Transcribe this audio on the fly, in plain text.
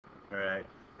all right,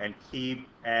 and keep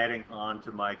adding on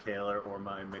to my Taylor or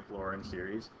my Maclaurin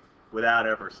series without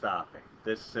ever stopping.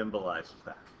 This symbolizes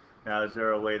that. Now, is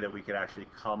there a way that we could actually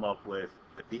come up with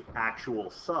the actual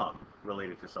sum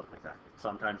related to something like that?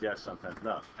 Sometimes yes, sometimes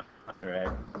no. All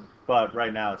right, but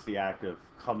right now it's the act of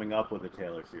coming up with a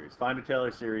Taylor series. Find a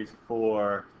Taylor series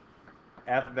for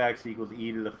f of x equals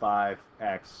e to the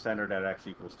 5x centered at x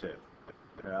equals 2.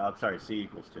 I'm sorry, c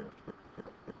equals 2.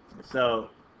 So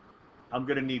I'm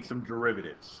going to need some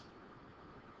derivatives.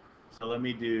 So let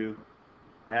me do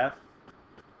f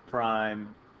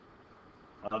prime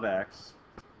of x.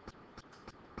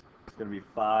 It's going to be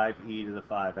 5e to the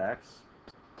 5x.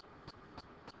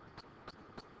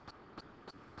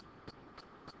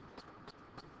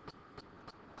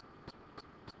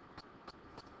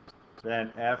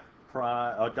 Then f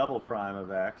prime, double prime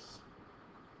of x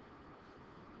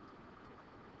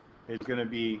is going to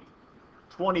be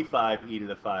 25e to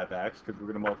the 5x, because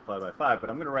we're going to multiply by 5, but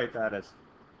I'm going to write that as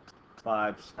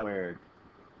 5 squared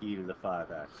e to the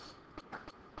 5x.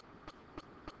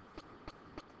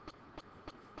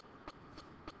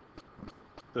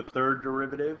 The third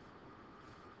derivative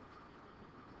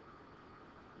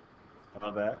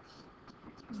of x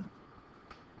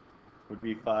would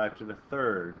be 5 to the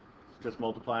third. Just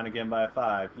multiplying again by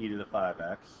 5, e to the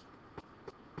 5x.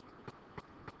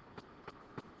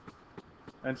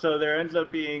 And so there ends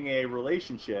up being a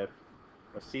relationship,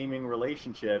 a seeming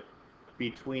relationship,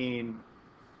 between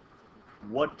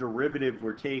what derivative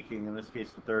we're taking, in this case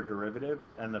the third derivative,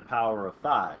 and the power of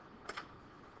 5.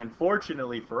 And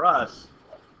fortunately for us,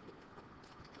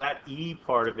 that e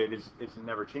part of it is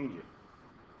never changing.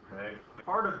 Right?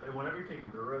 Part of it, whenever you take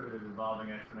a derivative involving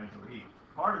exponential e,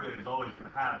 part of it is always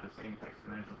going to have the same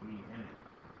exponential e in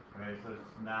it. Right? So it's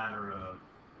a matter of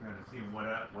seeing what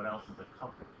else is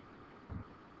accompanying.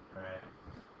 Right?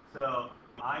 So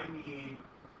I need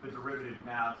the derivative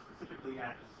now specifically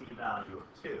at the c value of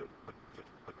 2.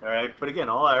 All right? But again,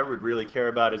 all I would really care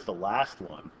about is the last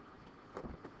one.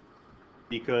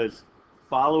 Because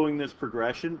following this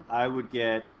progression, I would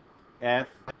get f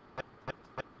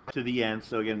to the nth,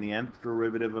 so again, the nth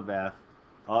derivative of f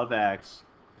of x,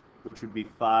 which would be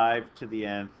 5 to the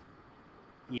nth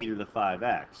e to the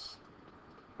 5x.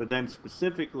 But then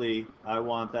specifically, I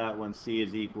want that when c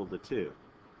is equal to 2.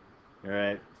 All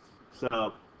right?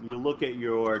 So you look at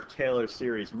your Taylor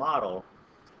series model,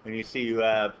 and you see you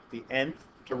have the nth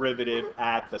derivative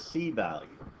at the c value.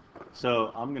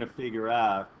 So I'm going to figure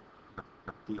out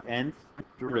the nth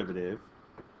derivative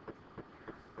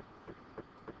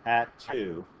at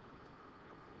 2,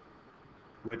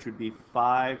 which would be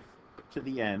 5 to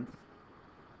the nth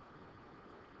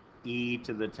e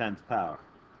to the 10th power.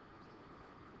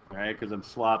 All right, because I'm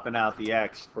swapping out the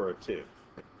x for a 2.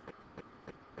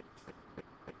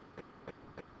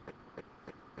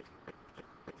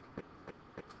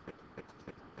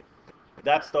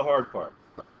 That's the hard part.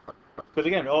 Because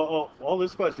again, all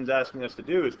this question is asking us to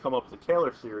do is come up with a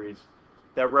Taylor series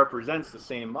that represents the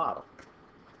same model.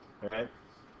 All right?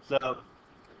 So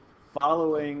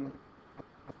following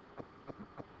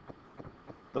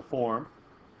the form,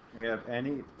 we have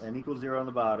n equals 0 on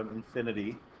the bottom,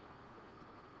 infinity,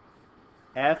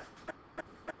 f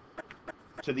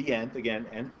to the nth, again,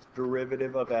 nth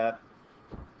derivative of f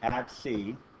at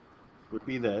c would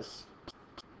be this,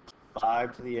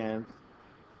 5 to the nth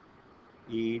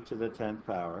e to the 10th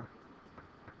power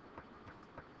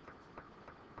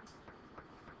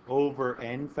over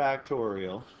n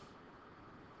factorial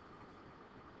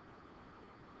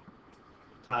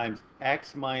times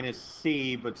x minus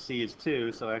c, but c is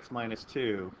 2, so x minus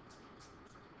 2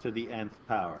 to the nth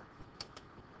power.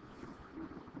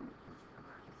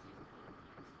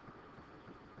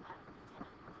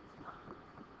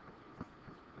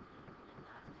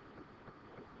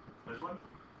 This one?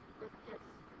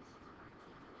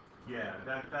 Yeah,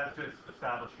 that's just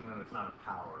establishing that it's not a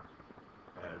power,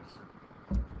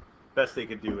 as best they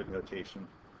could do with notation.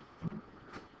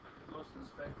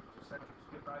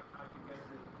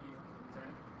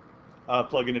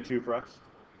 Plug in a 2 for x.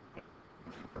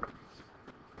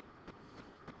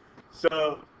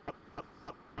 So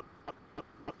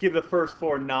give the first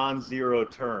 4 non-zero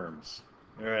terms.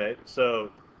 All right,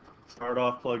 so start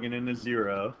off plugging in a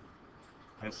 0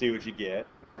 and see what you get.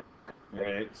 All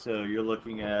right, so you're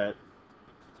looking at,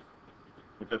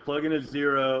 if I plug in a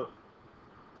 0,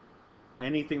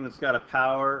 anything that's got a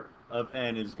power of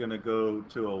n is going to go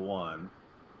to a 1.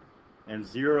 And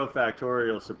 0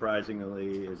 factorial,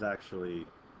 surprisingly, is actually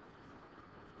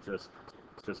just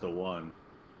a 1.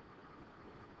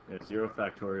 Yeah, 0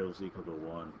 factorial is equal to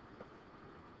 1.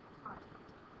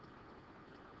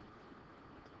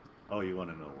 Oh, you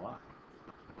want to know why?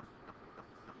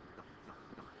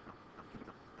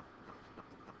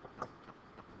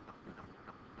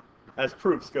 as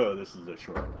proofs go, this is a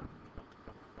short one.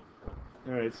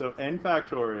 All right, so n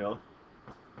factorial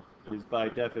is by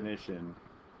definition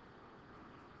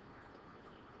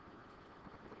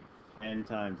n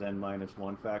times n minus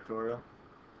 1 factorial.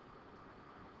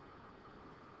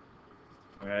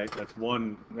 All right, that's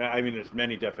one. I mean, there's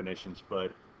many definitions,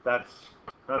 but that's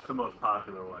the most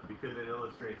popular one because it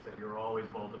illustrates that you're always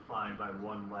multiplying by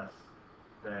one less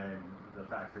than the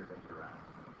factor that you're at.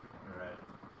 All right.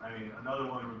 I mean, another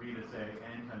one would be to say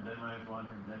n times n minus 1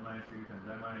 times n minus 3 times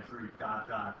n minus 3 dot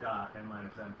dot dot n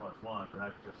minus n plus 1, but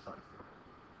that just sucks.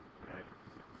 Okay.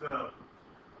 So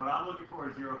what I'm looking for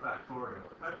is 0 factorial.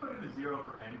 If I put in a 0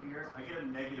 for n here, I get a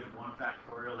negative 1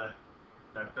 factorial.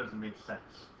 That doesn't make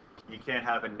sense. You can't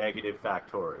have a negative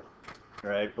factorial,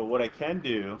 right? But what I can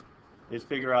do is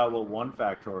figure out what 1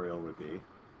 factorial would be.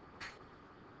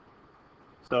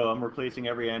 So I'm replacing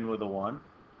every n with a 1.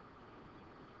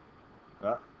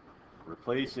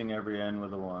 Replacing every n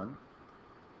with a 1.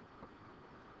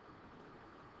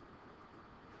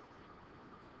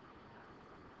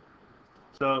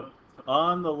 So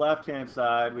on the left-hand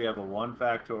side, we have a 1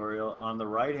 factorial. On the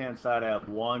right-hand side, I have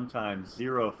 1 times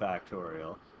 0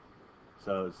 factorial.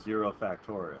 So 0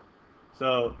 factorial.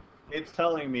 So it's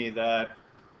telling me that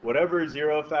whatever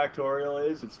 0 factorial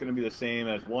is, it's going to be the same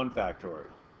as 1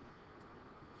 factorial.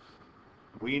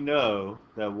 We know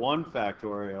that 1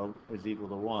 factorial is equal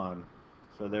to 1,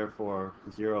 so therefore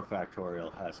 0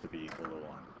 factorial has to be equal to 1.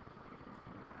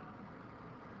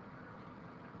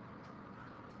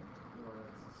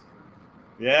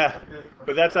 Yeah,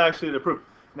 but that's actually the proof.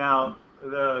 Now,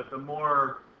 the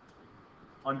more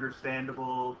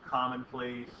understandable,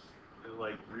 commonplace,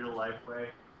 like real life way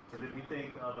is if you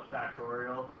think of a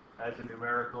factorial as a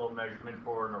numerical measurement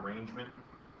for an arrangement.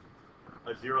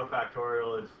 A 0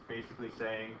 factorial is basically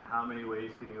saying how many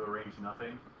ways can you arrange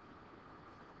nothing.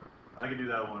 I can do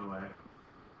that one way.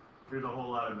 There's a whole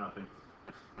lot of nothing.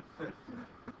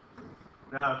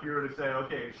 Now, if you were to say,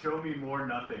 okay, show me more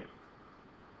nothing,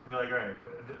 you're like, all right,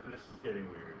 this is getting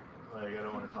weird. Like, I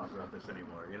don't want to talk about this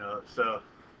anymore, you know? So,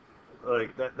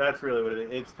 like, that's really what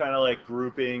it is. It's kind of like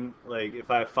grouping, like,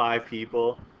 if I have 5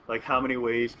 people, like, how many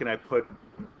ways can I put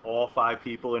all 5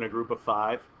 people in a group of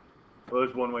 5? Well,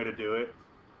 there's one way to do it.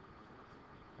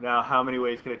 Now, how many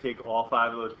ways can I take all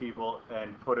 5 of those people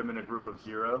and put them in a group of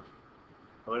 0?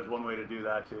 Well, there's one way to do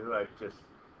that, too. I just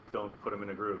don't put them in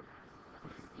a group.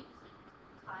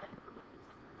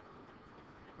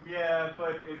 Yeah,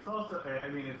 but it's also, I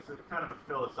mean, it's kind of a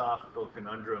philosophical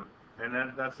conundrum. And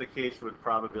that's the case with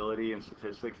probability and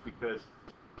statistics, because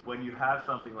when you have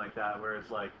something like that where it's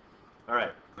like, all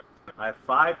right, I have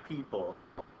 5 people,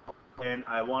 and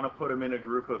I want to put them in a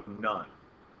group of none.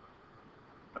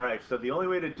 All right, so the only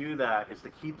way to do that is to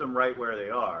keep them right where they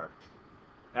are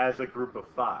as a group of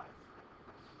 5.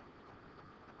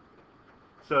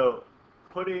 So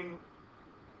putting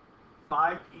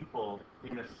 5 people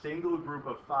in a single group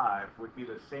of 5 would be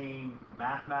the same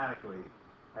mathematically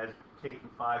as taking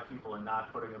 5 people and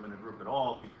not putting them in a group at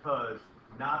all, because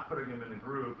not putting them in a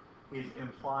group is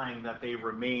implying that they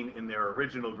remain in their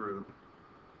original group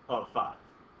of 5.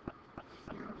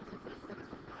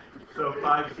 So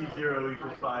 5C0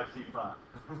 equals 5C5.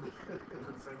 The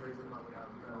same reason why we have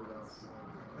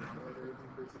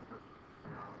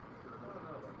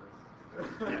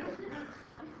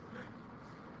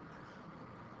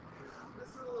This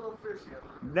is a little fishy.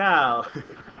 Now,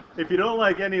 if you don't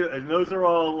like any, and those are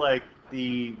all like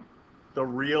the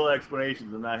real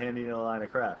explanations. I'm not handing you a line of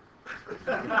crap.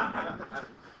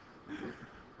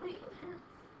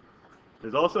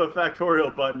 There's also a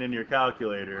factorial button in your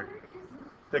calculator.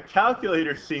 The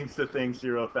calculator seems to think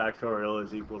 0 factorial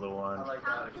is equal to 1. I like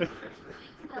that.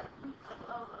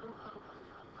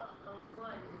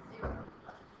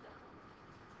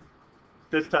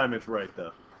 This time it's right,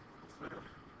 though.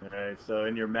 All right, so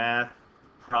in your math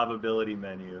probability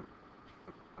menu,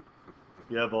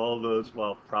 you have all those,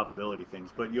 well, probability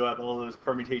things, but you have all those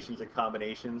permutations and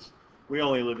combinations. We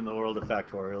only live in the world of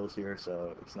factorials here,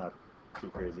 so it's not too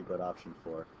crazy, but option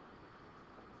 4.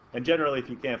 And generally, if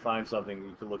you can't find something,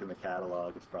 you can look in the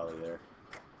catalog. It's probably there.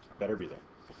 Better be there.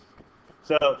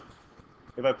 So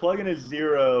if I plug in a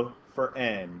 0 for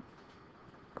n,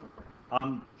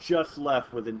 I'm just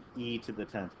left with an e to the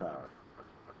 10th power.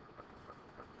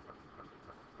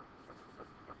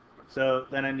 So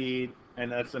then I need, and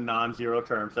that's a non-zero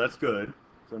term, so that's good.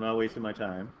 So I'm not wasting my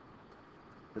time.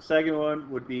 The second one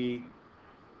would be,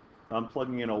 I'm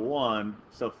plugging in a 1,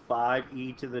 so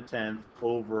 5e to the 10th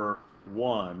over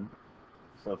 1.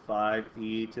 So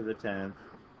 5e to the 10th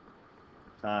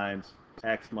times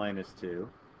x minus 2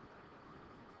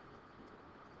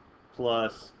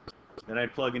 plus Then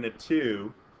I'd plug in a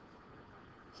 2.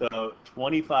 So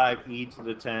 25e to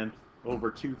the 10th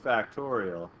over 2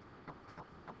 factorial,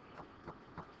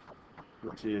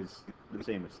 which is the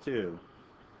same as 2,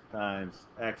 times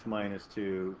x minus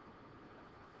 2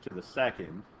 to the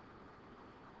second.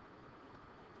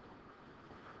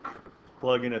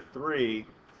 Plug in a 3,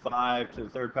 5 to the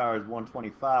third power is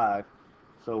 125.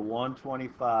 So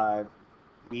 125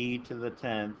 e to the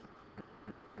 10th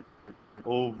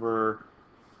over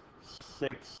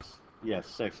 6, yes,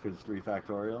 6 because it's 3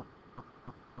 factorial,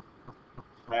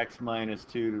 x minus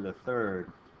 2 to the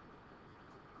third.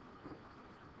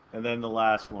 And then the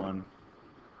last one.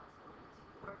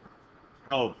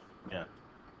 Oh, yeah,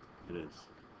 it is.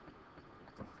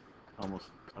 Almost,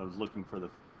 I was looking for the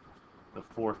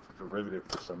fourth derivative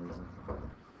for some reason.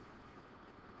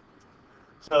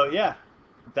 So yeah,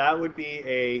 that would be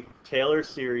a Taylor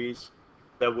series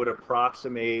that would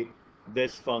approximate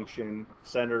this function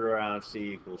centered around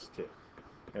c equals 2.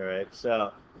 All right,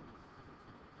 so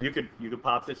you could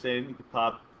pop this in, you could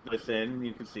pop this in, and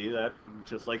you can see that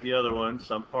just like the other one,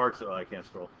 some parts, oh, I can't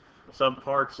scroll. Some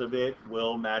parts of it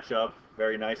will match up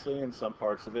very nicely, and some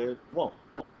parts of it won't.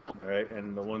 All right,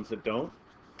 and the ones that don't,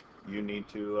 you need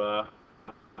to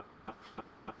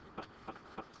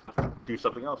do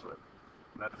something else with.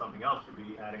 And that something else could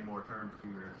be adding more terms to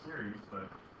your series, but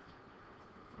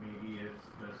maybe it's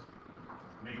just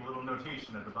make a little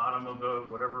notation at the bottom of the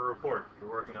whatever report you're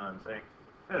working on saying,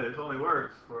 hey, this only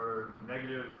works for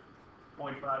negative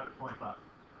 0.5 to 0.5. Right?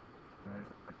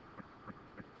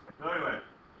 So anyway,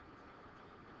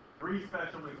 3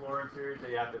 special Maclaurin series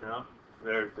that you have to know.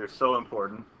 They're so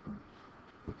important.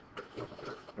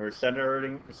 We're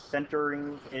centering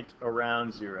it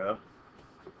around 0.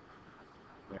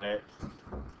 Right.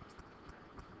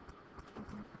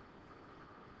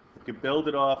 You could build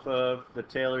it off of the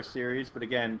Taylor series, but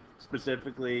again,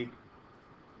 specifically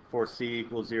for c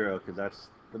equals 0, because that's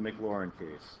the Maclaurin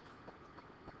case.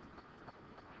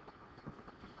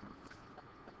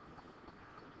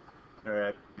 All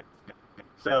right.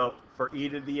 So for e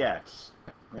to the x,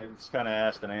 it's kind of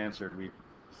asked and answered. We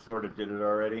sort of did it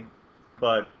already,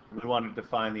 but we wanted to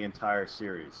find the entire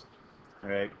series. All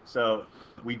right. So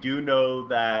we do know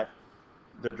that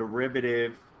the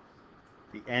derivative,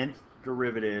 the nth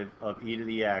derivative of e to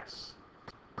the x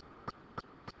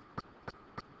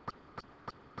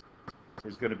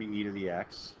is going to be e to the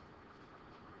x.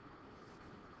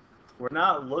 We're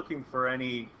not looking for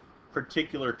any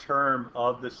particular term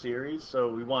of the series,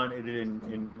 so we want it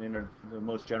in the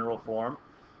most general form.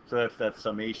 So that's that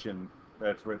summation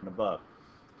that's written above.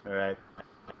 All right.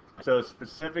 So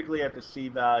specifically at the c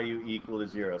value equal to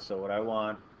 0. So what I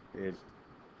want is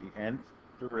the nth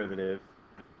derivative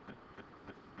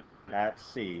at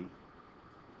c,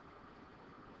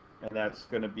 and that's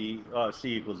going to be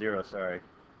c equals 0. Sorry,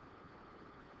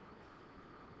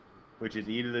 which is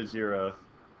e to the 0th,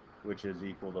 which is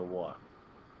equal to 1.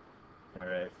 All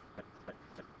right.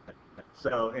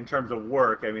 So in terms of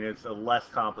work, I mean, it's a less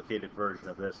complicated version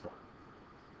of this one.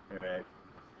 All right.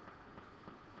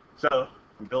 So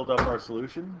we build up our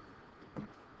solution.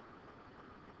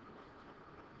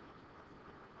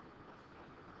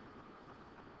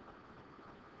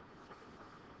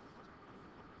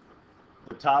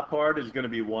 The top part is going to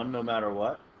be 1 no matter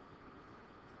what.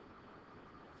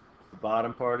 The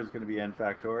bottom part is going to be n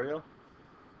factorial.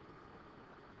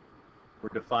 We're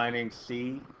defining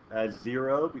c as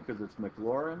 0 because it's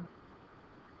Maclaurin.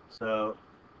 So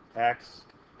x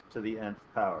to the nth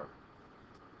power.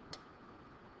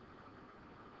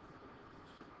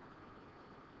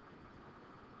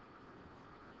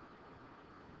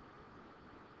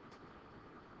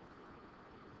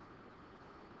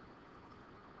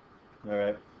 All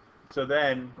right. So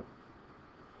then,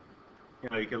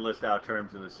 you can list out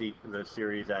terms of the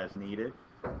series as needed.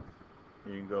 You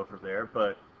can go from there,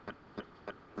 but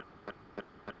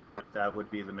that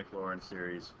would be the Maclaurin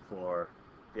series for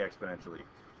the exponential e.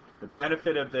 The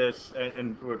benefit of this,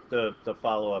 and the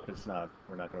follow-up is not,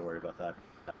 we're not going to worry about that,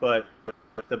 but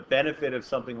the benefit of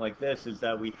something like this is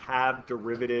that we have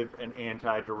derivative and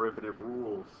antiderivative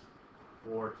rules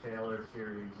for Taylor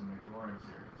series and Maclaurin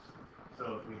series.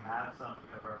 So if we have something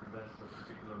that represents a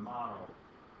particular model,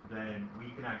 then we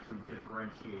can actually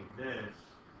differentiate this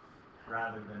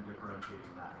rather than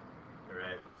differentiating that. All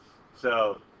right.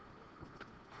 So,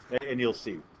 and you'll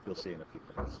see in a few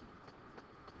minutes.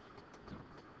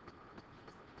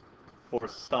 For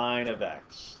sine of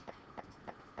x.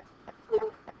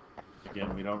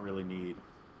 Again, we don't really need.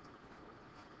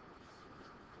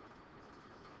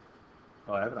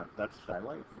 Oh, I have it on. That's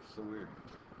highlight. It's so weird.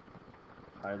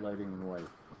 Highlighting in white.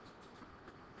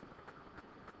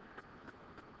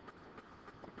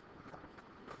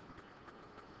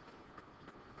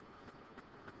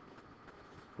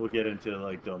 We'll get into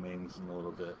like domains in a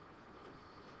little bit.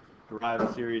 Derive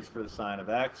a series for the sine of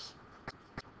x.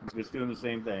 I'm just doing the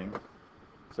same thing.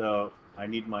 So I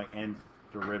need my nth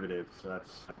derivative, so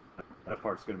that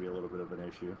part's going to be a little bit of an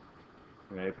issue.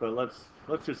 Okay, but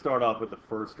let's just start off with the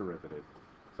first derivative.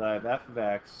 So I have f of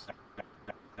x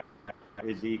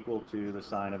is equal to the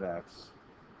sine of x.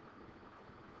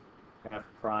 F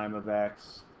prime of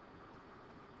x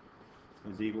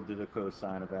is equal to the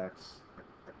cosine of x.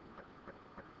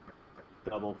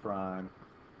 Double prime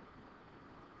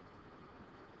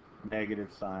negative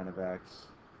sine of x.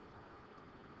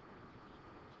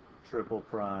 Triple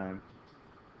prime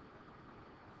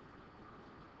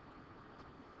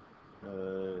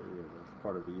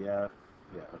part of the f.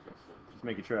 Yeah, okay. Just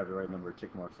making sure I have the right number of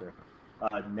tick marks there.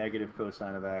 Negative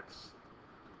cosine of x.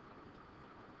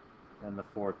 And the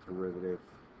fourth derivative.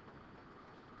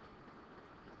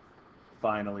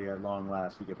 Finally, at long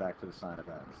last, we get back to the sine of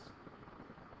x.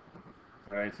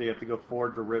 All right, so you have to go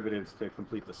 4 derivatives to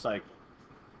complete the cycle.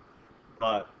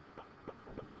 But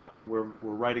we're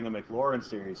writing a Maclaurin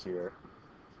series here.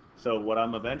 So what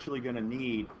I'm eventually going to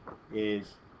need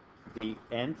is the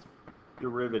nth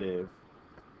derivative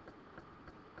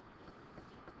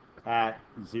at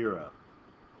 0.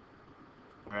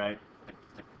 All right.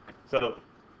 So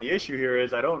the issue here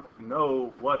is I don't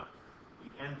know what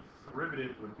the nth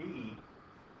derivative would be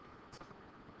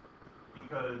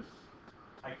because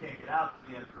I can't get out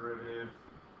to the nth derivative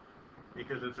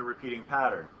because it's a repeating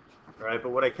pattern. All right.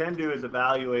 But what I can do is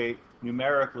evaluate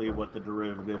numerically what the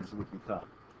derivatives would become.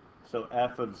 So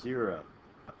f of 0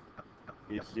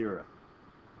 is 0.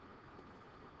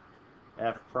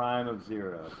 F prime of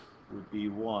 0 would be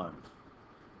 1.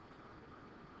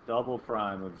 Double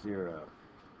prime of 0,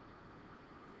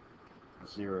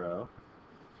 0.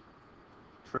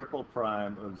 Triple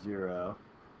prime of 0,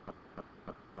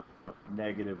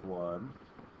 negative 1.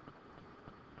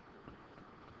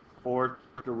 Fourth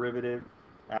derivative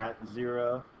at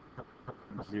 0,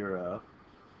 0.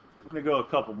 I'm going to go a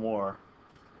couple more.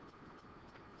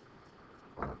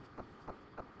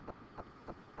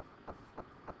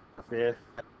 Fifth.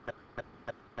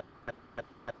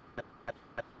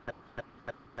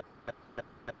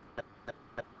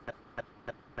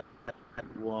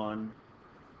 One.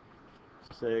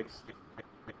 Sixth.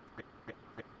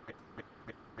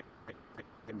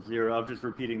 0. I'm just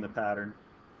repeating the pattern.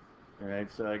 All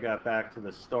right, so I got back to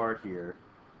the start here.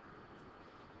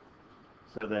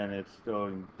 So then it's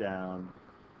going down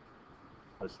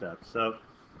a step. So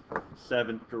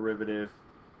 7th derivative,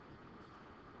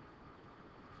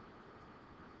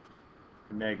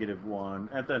 negative 1,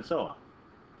 and then so on.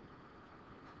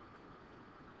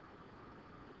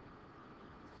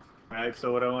 All right,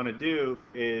 so what I want to do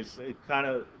is kind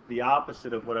of the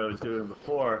opposite of what I was doing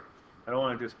before. I don't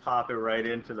want to just pop it right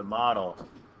into the model.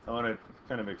 I want to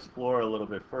kind of explore a little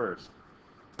bit first.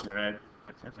 All right,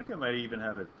 I think I might even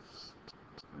have it.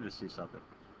 Let me just see something.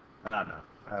 I don't know.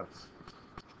 I was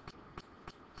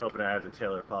hoping I had the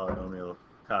Taylor polynomial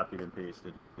copied and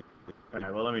pasted. All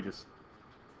right, well, let me just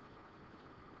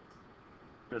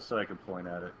so I can point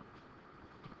at it.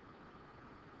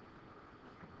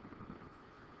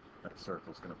 That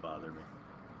circle's going to bother me.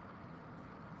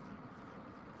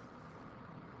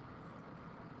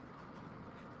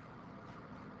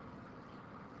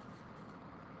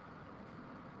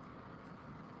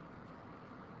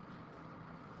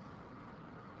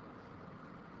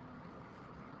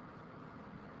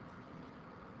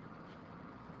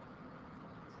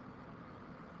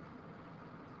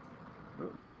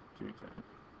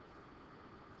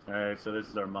 All right, so this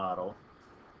is our model.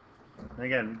 And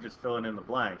again, just filling in the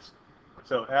blanks.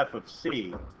 So f of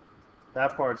c,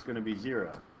 that part's going to be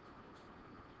 0.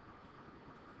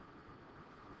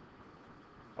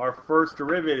 Our first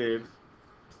derivative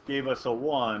gave us a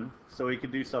 1, so we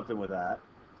could do something with that.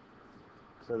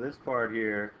 So this part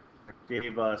here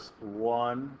gave us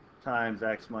 1 times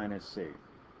x minus c.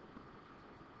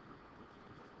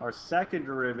 Our second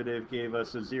derivative gave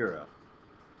us a 0.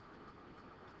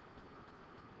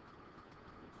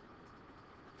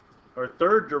 Our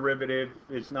third derivative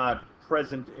is not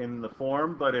present in the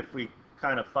form, but if we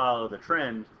kind of follow the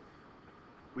trend,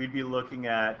 we'd be looking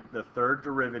at the third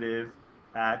derivative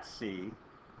at c,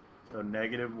 so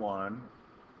negative 1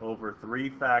 over 3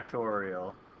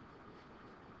 factorial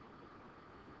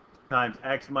times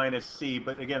x minus c,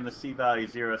 but again, the c value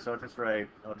is 0, so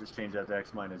I'll just change that to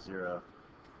x minus 0.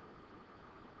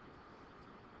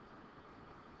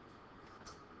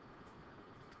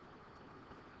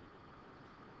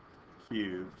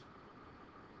 Cubed.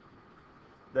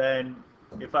 Then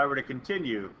if I were to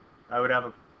continue, I would have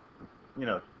a,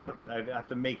 I have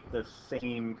to make the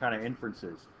same kind of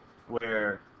inferences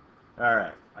where, all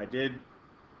right, I did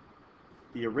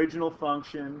the original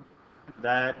function,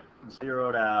 that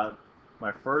zeroed out.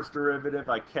 My first derivative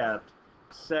I kept.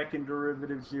 Second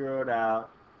derivative zeroed out.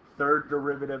 Third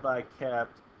derivative I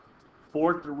kept.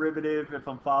 Fourth derivative, if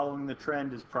I'm following the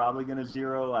trend, is probably going to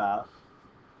zero out.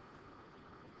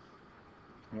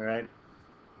 All right?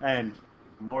 And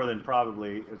more than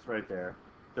probably, it's right there.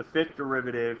 The fifth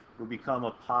derivative will become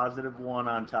a positive 1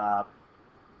 on top,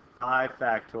 5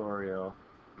 factorial,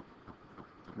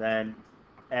 then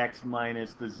x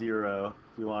minus the 0,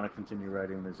 if you want to continue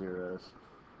writing the zeros.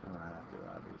 I don't have to,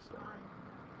 obviously.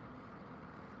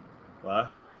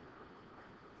 What?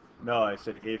 No, I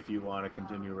said if you want to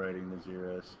continue writing the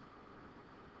zeros.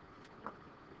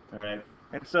 All right?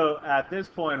 And so at this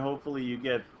point, hopefully you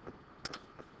get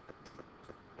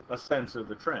a sense of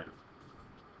the trend.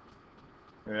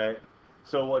 All right?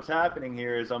 So what's happening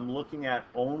here is I'm looking at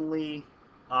only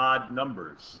odd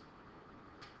numbers.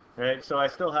 Right, so I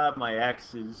still have my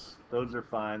x's. Those are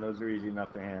fine. Those are easy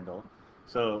enough to handle.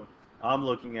 So I'm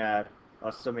looking at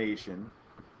a summation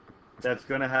that's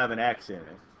going to have an x in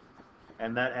it,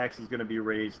 and that x is going to be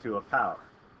raised to a power.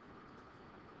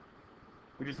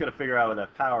 We just got to figure out what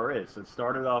that power is. So it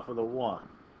started off with a 1,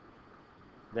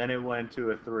 then it went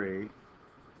to a 3,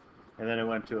 and then it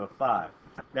went to a 5.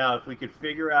 Now, if we could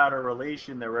figure out a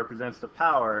relation that represents the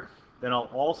power, then I'll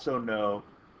also know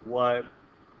what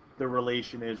the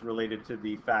relation is related to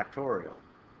the factorial.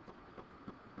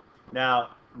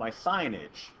 Now, my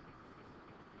signage,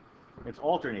 it's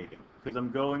alternating because I'm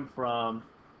going from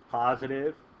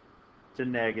positive to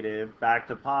negative, back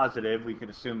to positive. We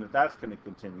can assume that that's going to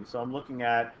continue. So I'm looking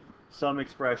at some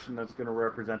expression that's going to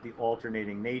represent the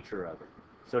alternating nature of it.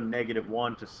 So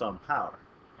 -1 to some power.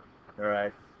 All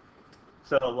right.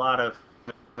 So a lot of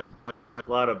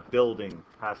building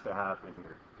has to happen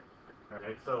here. All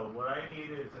right, so what I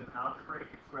need is an algebraic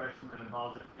expression that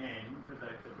involves an n, because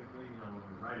I typically, when we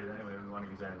write it anyway, we want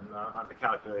to use n, on the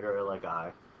calculator like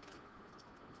I.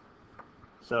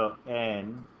 So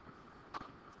n,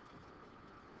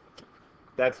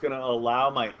 that's going to allow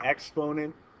my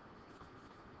exponent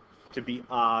to be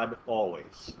odd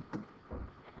always.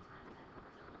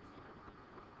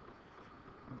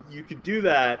 You could do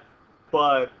that,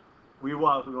 but we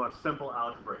want simple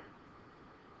algebra.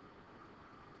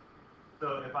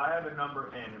 So if I have a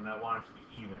number n and I want it to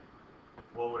be even,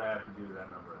 what would I have to do to that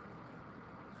number?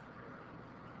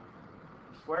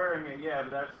 Squaring it, yeah,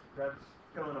 but that's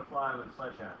killing a fly with a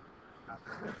sledgehammer.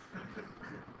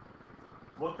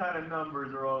 What kind of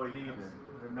numbers are always even?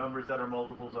 The numbers that are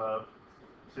multiples of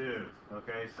 2.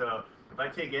 Okay, so if I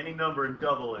take any number and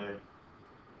double it,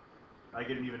 I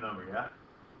get an even number, yeah?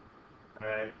 All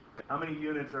right. How many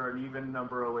units are an even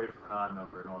number away from an odd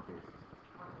number in all cases?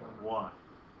 1.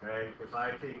 Right? If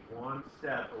I take one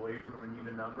step away from an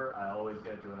even number, I always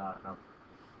get to an odd number.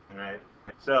 All right?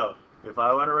 So if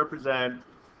I want to represent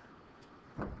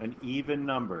an even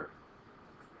number,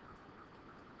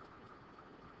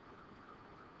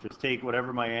 just take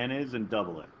whatever my n is and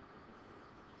double it.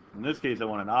 In this case, I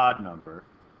want an odd number.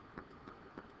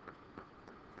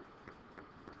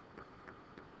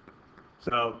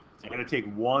 So I'm going to take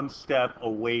one step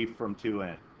away from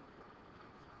 2n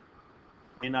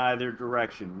in either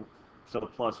direction, so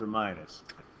plus or minus.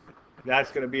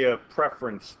 That's going to be a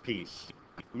preference piece.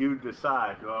 You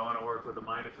decide, do I want to work with the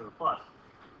minus or the plus?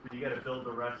 But you got to build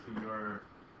the rest of your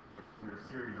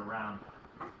series around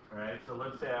that. All right, so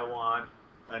let's say I want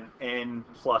an n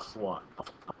plus 1.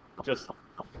 Just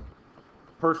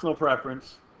personal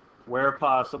preference. Where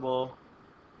possible,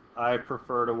 I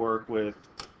prefer to work with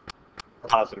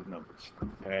positive numbers.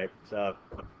 All right, so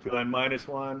 2n minus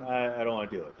 1, I don't want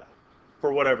to deal with that.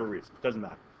 For whatever reason, it doesn't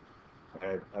matter.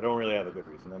 Okay? I don't really have a good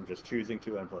reason. I'm just choosing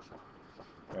 2n plus 1.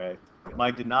 All right? My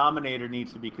denominator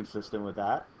needs to be consistent with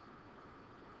that.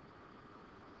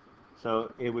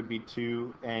 So it would be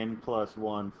 2n plus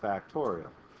 1 factorial.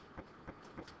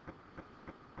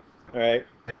 All right?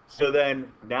 So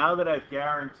then, now that I've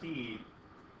guaranteed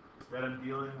that I'm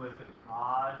dealing with an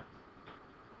odd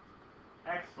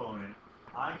exponent,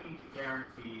 I need to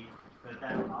guarantee that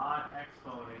that odd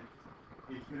exponent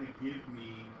is going to give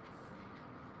me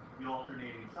the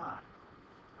alternating sign.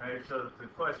 Right? So the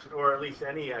question, or at least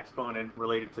any exponent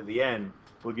related to the n,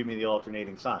 will give me the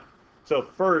alternating sign. So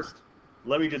first,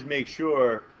 let me just make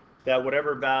sure that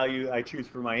whatever value I choose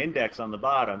for my index on the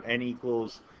bottom, n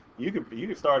equals, you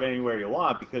can start anywhere you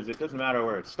want because it doesn't matter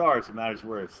where it starts, it matters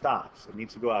where it stops. It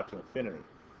needs to go out to infinity.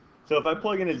 So if I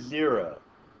plug in a 0,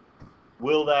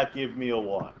 will that give me a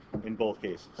 1 in both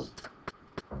cases?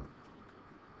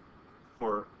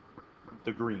 For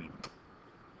the green?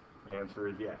 The answer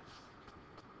is yes.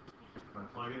 If I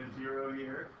plug in a 0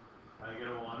 here, I get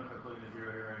a 1. If I plug in a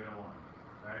 0 here, I get a 1.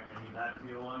 Right? I need that to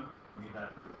be a 1. I need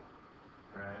that to be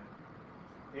a 1. Right?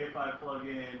 If I plug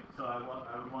in, so I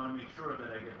would want to make sure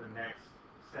that I get the next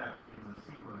step in the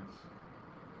sequence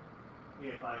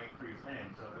if I increase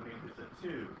n. So if I make this a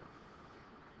 2,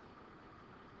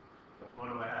 what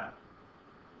do I have?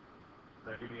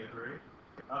 Does that give me a 3?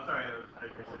 Oh, sorry, I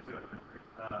said 2, I meant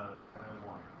 3. And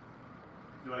 1.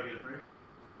 Do I get a 3?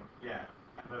 Yeah.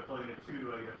 If I plug in a 2,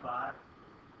 do I get a 5?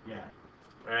 Yeah.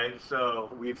 Right,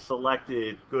 so we've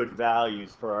selected good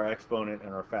values for our exponent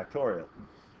and our factorial.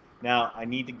 Now, I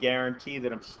need to guarantee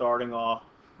that I'm starting off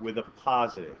with a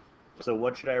positive. So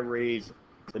what should I raise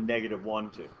the negative 1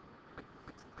 to?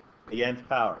 The nth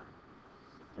power.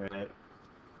 Right?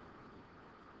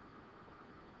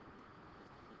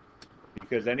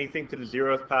 Because anything to the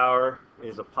 0th power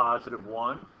is a positive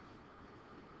 1.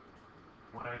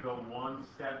 When I go one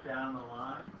step down the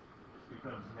line, it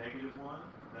becomes negative 1,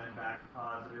 then back to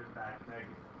positive, back to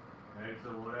negative. Right? So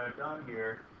what I've done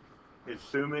here,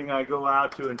 assuming I go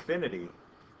out to infinity,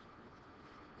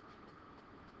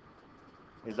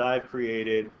 is I've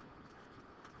created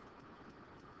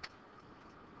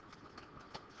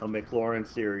a Maclaurin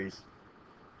series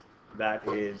that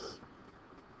is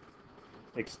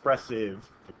expressive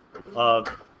of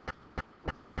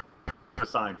the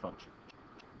sine function.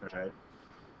 Right?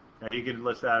 Now you can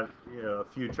list out a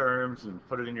few terms and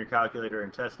put it in your calculator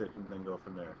and test it, and then go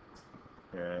from there.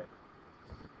 Right?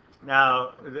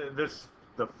 Now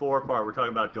the 4 part we're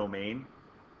talking about domain.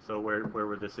 So where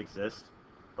would this exist?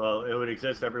 Well, it would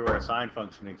exist everywhere a sine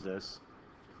function exists.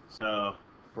 So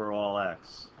for all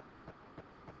x.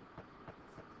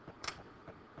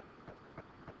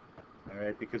 All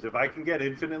right, because if I can get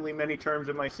infinitely many terms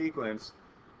in my sequence,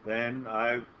 then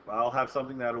I'll have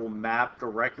something that will map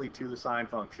directly to the sine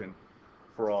function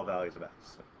for all values of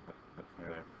x. All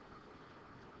right.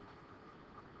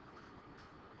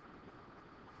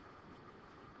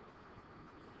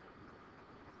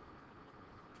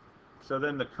 So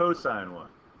then the cosine one,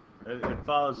 it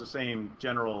follows the same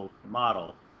general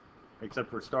model,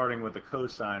 except we're starting with the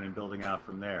cosine and building out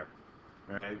from there.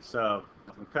 All right, so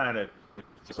I'm kind of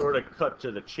sort of cut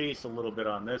to the chase a little bit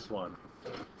on this one,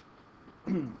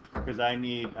 because I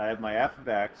have my f of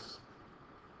x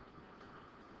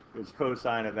is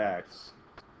cosine of x,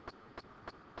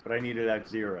 but I need it at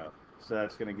 0, so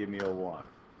that's going to give me a 1.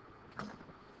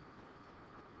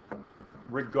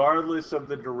 Regardless of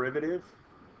the derivative,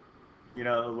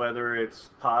 whether it's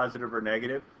positive or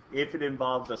negative, if it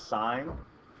involves a sign,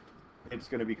 it's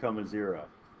going to become a 0.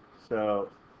 So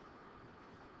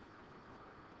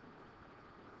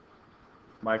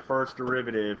my first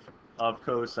derivative of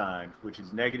cosine, which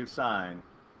is negative sine,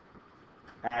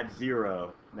 at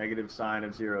 0, negative sine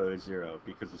of 0 is 0,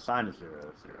 because the sine of 0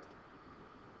 is 0.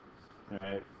 All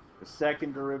right. The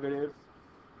second derivative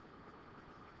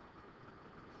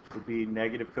would be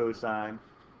negative cosine.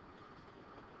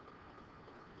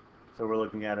 So we're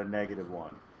looking at a negative 1.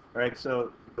 All right,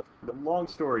 so the long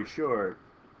story short,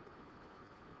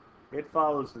 it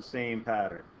follows the same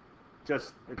pattern.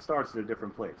 Just it starts at a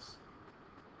different place.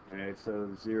 All right, so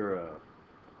 0.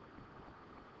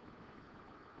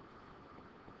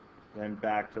 Then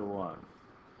back to 1.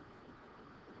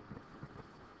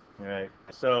 All right.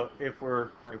 So if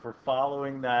we're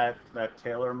following that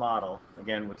Taylor model,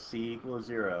 again with c equals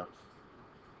 0,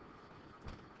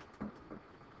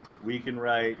 we can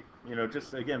write,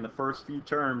 just again the first few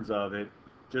terms of it,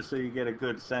 just so you get a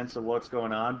good sense of what's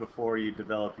going on before you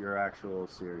develop your actual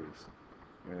series.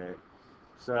 All right.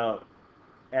 So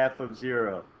f of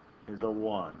 0 is a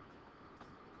 1.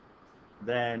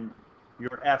 Then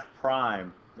your f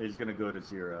prime is going to go to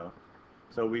 0.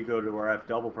 So we go to our f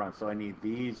double prime. So I need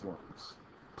these ones.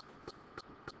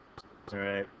 All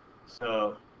right.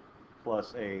 So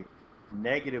plus a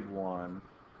negative 1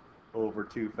 over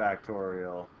 2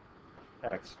 factorial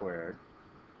x squared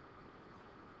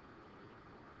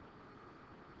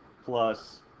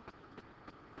plus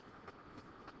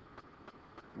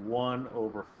 1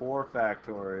 over 4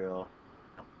 factorial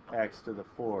x to the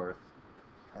 4th,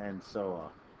 and so on.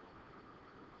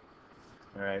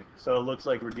 All right, so it looks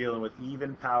like we're dealing with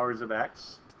even powers of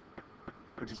x,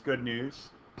 which is good news,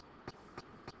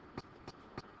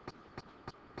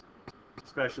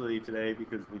 especially today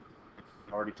because we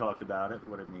already talked about it,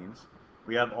 what it means.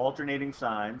 We have alternating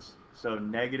signs, so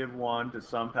negative 1 to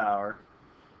some power.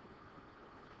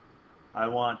 I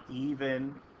want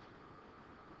even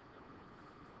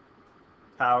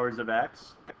powers of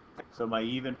x. So my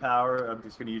even power, I'm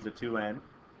just going to use a 2n.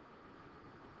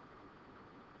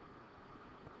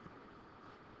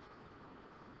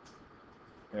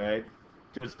 All right.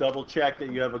 Just double check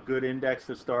that you have a good index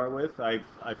to start with. I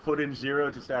put in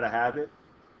 0 just out of habit.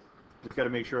 Just got to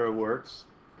make sure it works.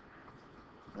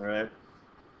 All right.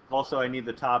 Also, I need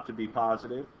the top to be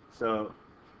positive, so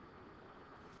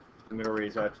I'm going to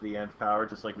raise that to the nth power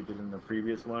just like we did in the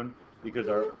previous one, because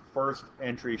our first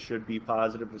entry should be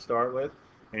positive to start with.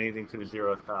 Anything to the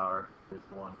 0th power is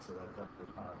 1, so that's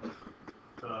definitely positive.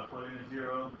 So I put in a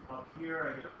 0 up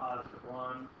here, I get a positive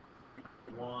 1.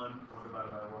 1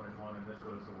 divided by 1 is 1, and this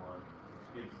goes to 1,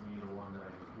 which gives me the 1 that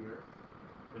I get here.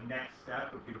 The next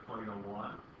step would be to plug in a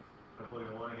 1. If I plug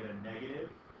in a 1, I get a negative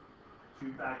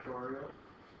 2 factorial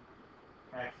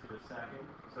x to the second,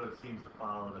 so it seems to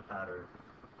follow the pattern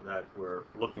that we're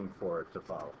looking for it to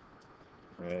follow.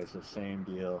 Okay, it's the same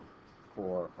deal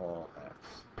for all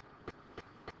x.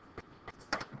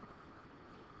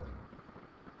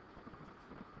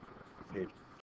 Page